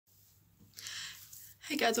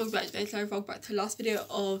Hey guys, welcome back to today's live vlog, back to the last video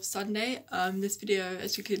of Sunday. This video,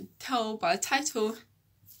 as you can tell by the title,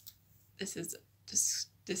 this is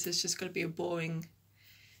just gonna be a boring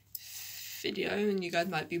video and you guys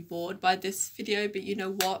might be bored by this video, but you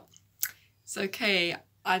know what? It's okay.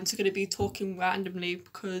 I'm just gonna be talking randomly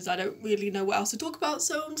because I don't really know what else to talk about,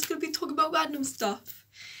 so I'm just gonna be talking about random stuff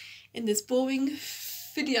in this boring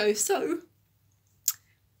video. So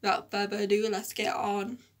without further ado, let's get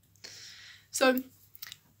on. So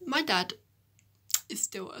my dad is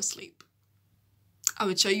still asleep. I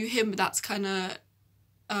would show you him, but that's kind of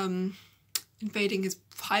invading his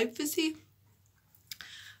privacy.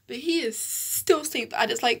 But he is still asleep and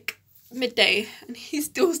it's like midday and he's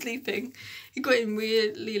still sleeping. He got in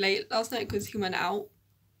really late last night because he went out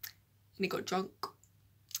and he got drunk.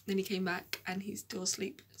 Then he came back and he's still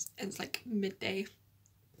asleep and it's like midday.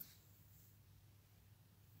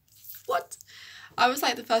 What? I was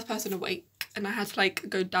like the first person awake and I had to like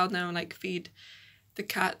go down there and like feed the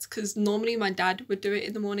cats because normally my dad would do it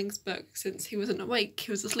in the mornings, but since he wasn't awake,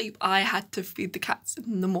 he was asleep, I had to feed the cats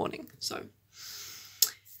in the morning. So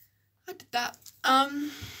I did that.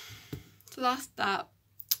 So that's that.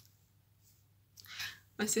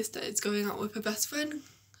 My sister is going out with her best friend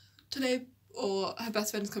today, or her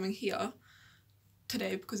best friend's coming here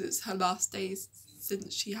today because it's her last day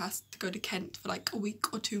since she has to go to Kent for like a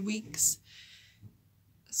week or 2 weeks.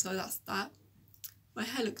 So that's that. My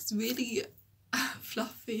hair looks really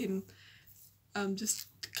fluffy and just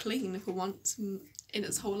clean for once in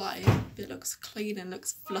its whole life. It looks clean and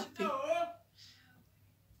looks fluffy.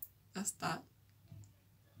 That's that.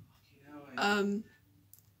 And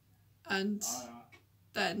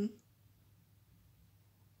then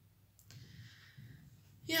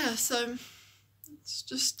yeah, so it's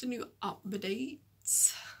just a new update.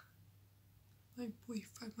 My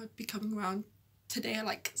boyfriend might be coming around today at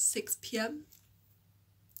like 6 PM.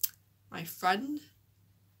 My friend,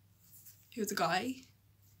 he was a guy,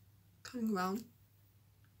 coming around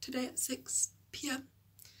today at 6 PM.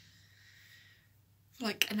 For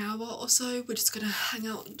like an hour or so, we're just gonna hang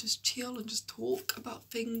out and just chill and just talk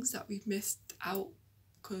about things that we've missed out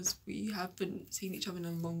because we haven't seen each other in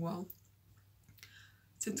a long while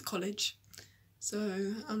since college. So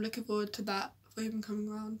I'm looking forward to that, for him coming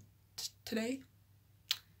around today.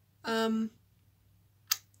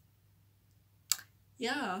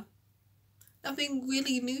 Yeah, nothing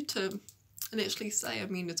really new to literally say. I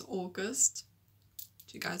mean, it's August.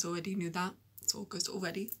 You guys already knew that. It's August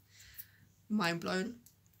already. Mind blown.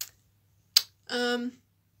 I've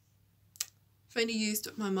only used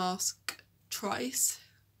my mask twice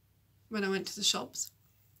when I went to the shops.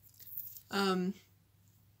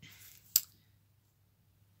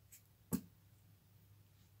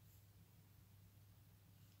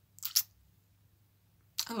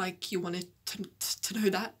 Like you wanted to know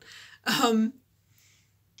that.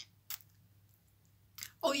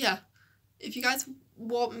 Oh yeah, if you guys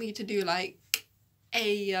want me to do like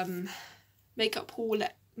a makeup haul,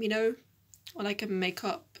 let me know, or like a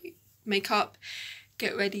makeup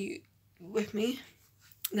get ready with me,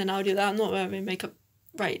 and then I'll do that. I'm not wearing makeup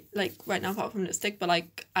right now apart from lipstick, but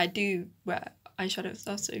like I do wear eyeshadow and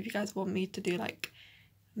stuff, so if you guys want me to do like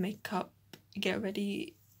makeup get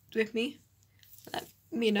ready with me, let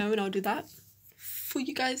me know and I'll do that for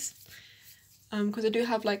you guys, because I do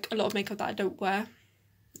have like a lot of makeup that I don't wear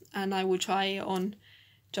and I will try it on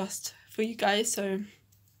just for you guys, so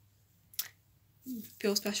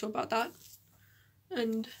feel special about that.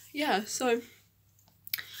 And yeah, so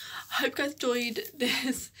I hope you guys enjoyed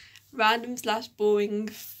this random / boring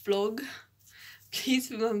vlog. Please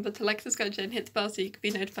remember to like, subscribe, and hit the bell so you can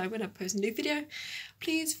be notified when I post a new video.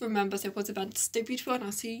 Please remember to support the band Stay Beautiful, and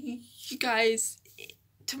I'll see you guys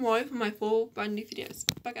tomorrow for my 4 brand new videos.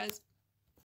 Bye guys.